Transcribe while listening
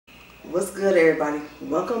What's good, everybody?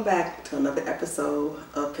 Welcome back to another episode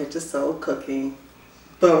of Picture Soul Cooking,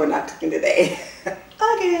 but we're not cooking today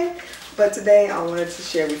again. But today I wanted to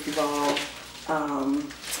share with you all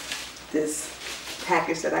this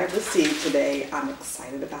package that I received today. I'm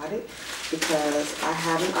excited about it because I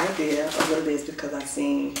have an idea of what it is because I've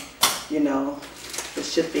seen, the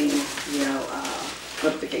shipping,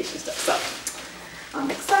 notification stuff. So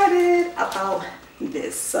I'm excited about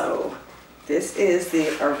this. So this is the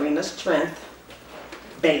Arena Strength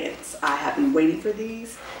bands. I have been waiting for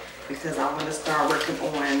these because I want to start working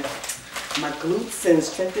on my glutes and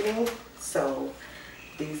strengthening. So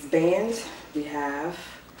these bands we have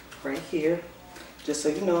right here, just so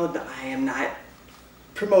you know that I am not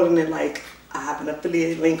promoting it like I have an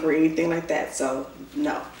affiliate link or anything like that. So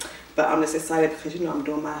no, but I'm just excited because I'm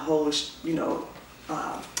doing my whole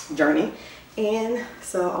journey. And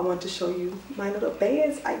so I want to show you my little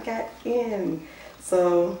bands I got in.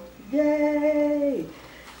 So yay!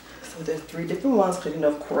 So there's 3 different ones because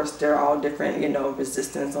of course they're all different,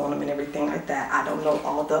 resistance on them and everything like that. I don't know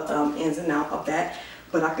all the ins and outs of that,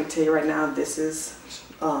 but I can tell you right now this is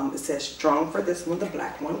it says strong for this one, the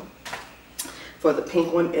black one. For the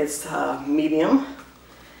pink one it's medium,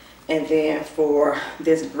 and then for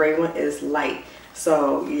this gray one is light.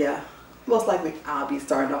 So yeah, most likely I'll be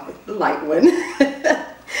starting off with the light one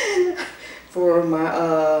for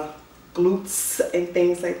my glutes and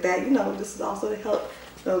things like that. This is also to help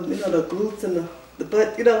the glutes and the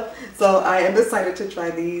butt, So I am excited to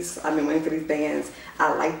try these. I've been waiting for these bands.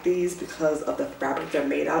 I like these because of the fabric they're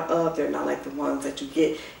made out of. They're not like the ones that you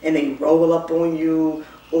get and they roll up on you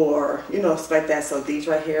or stuff like that. So these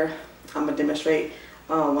right here, I'm gonna demonstrate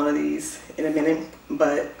one of these in a minute,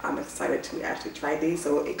 but I'm excited to actually try these.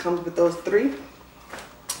 So it comes with those 3.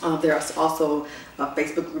 There's also a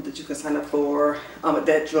Facebook group that you can sign up for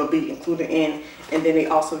that you'll be included in, and then they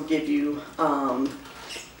also give you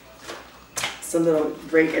some little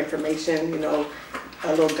great information, a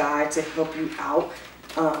little guide to help you out,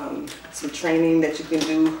 some training that you can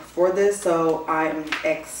do for this. So I'm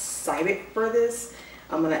excited for this.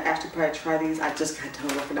 I'm gonna actually probably try these. I just got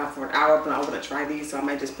done working out for an hour, but I want to try these, so I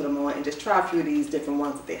might just put them on and just try a few of these different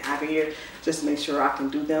ones that they have here, just to make sure I can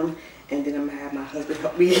do them. And then I'm gonna have my husband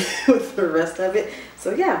help me with the rest of it.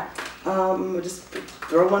 So yeah, I'm gonna just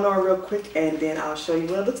throw one on real quick, and then I'll show you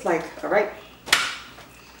what it looks like. All right,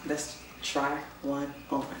 let's try one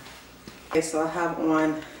on. Okay, so I have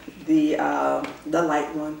on the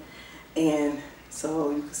light one, and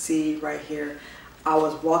so you can see right here. I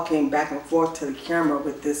was walking back and forth to the camera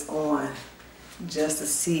with this on just to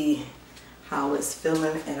see how it's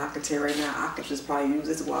feeling, and I can tell you right now I could just probably use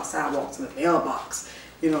this while I walk to the mailbox,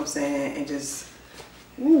 you know what I'm saying, and just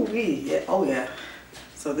ooh-wee, yeah, oh yeah.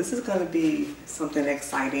 So this is gonna be something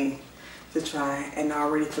exciting to try, and I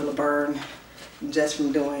already feel a burn just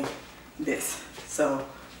from doing this. So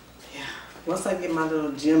yeah, once I get my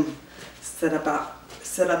little gym set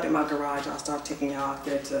up in my garage, I'll start taking y'all out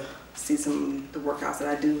there to see some of the workouts that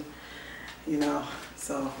I do,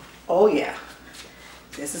 so oh yeah,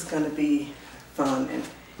 this is gonna be fun and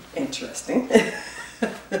interesting.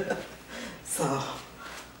 So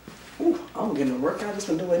ooh, I'm getting a workout just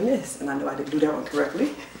from doing this, and I know I didn't do that one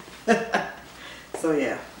correctly. So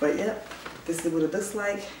yeah, but yep, this is what it looks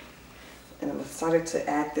like, and I'm excited to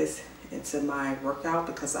add this into my workout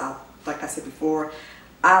because like I said before,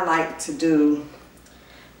 I like to do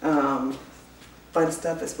fun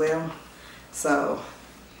stuff as well. So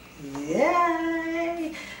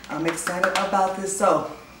yay, I'm excited about this.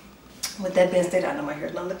 So with that being stated, I know my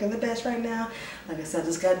hair's not looking the best right now. Like I said, I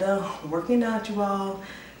just got done working out, you all.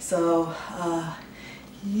 So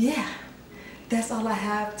yeah, that's all I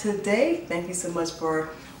have today. Thank you so much for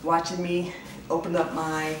watching me open up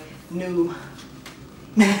my new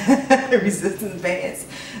resistance bands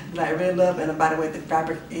that I really love. And by the way, the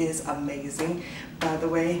fabric is amazing, by the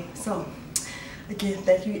way. So again,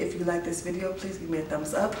 thank you. If you like this video, please give me a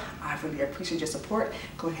thumbs up. I really appreciate your support.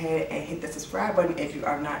 Go ahead and hit the subscribe button if you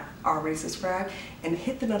are not already subscribed, and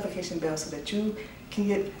hit the notification bell so that you can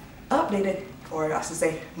get updated, or I should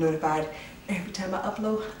say notified, every time I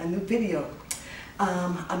upload a new video.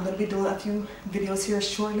 I'm going to be doing a few videos here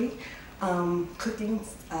shortly, cooking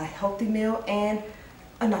a healthy meal and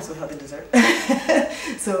a not so healthy dessert.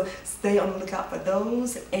 So stay on the lookout for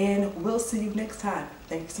those, and we'll see you next time.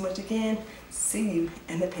 Thank you so much again. See you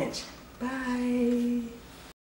in the pinch. Bye.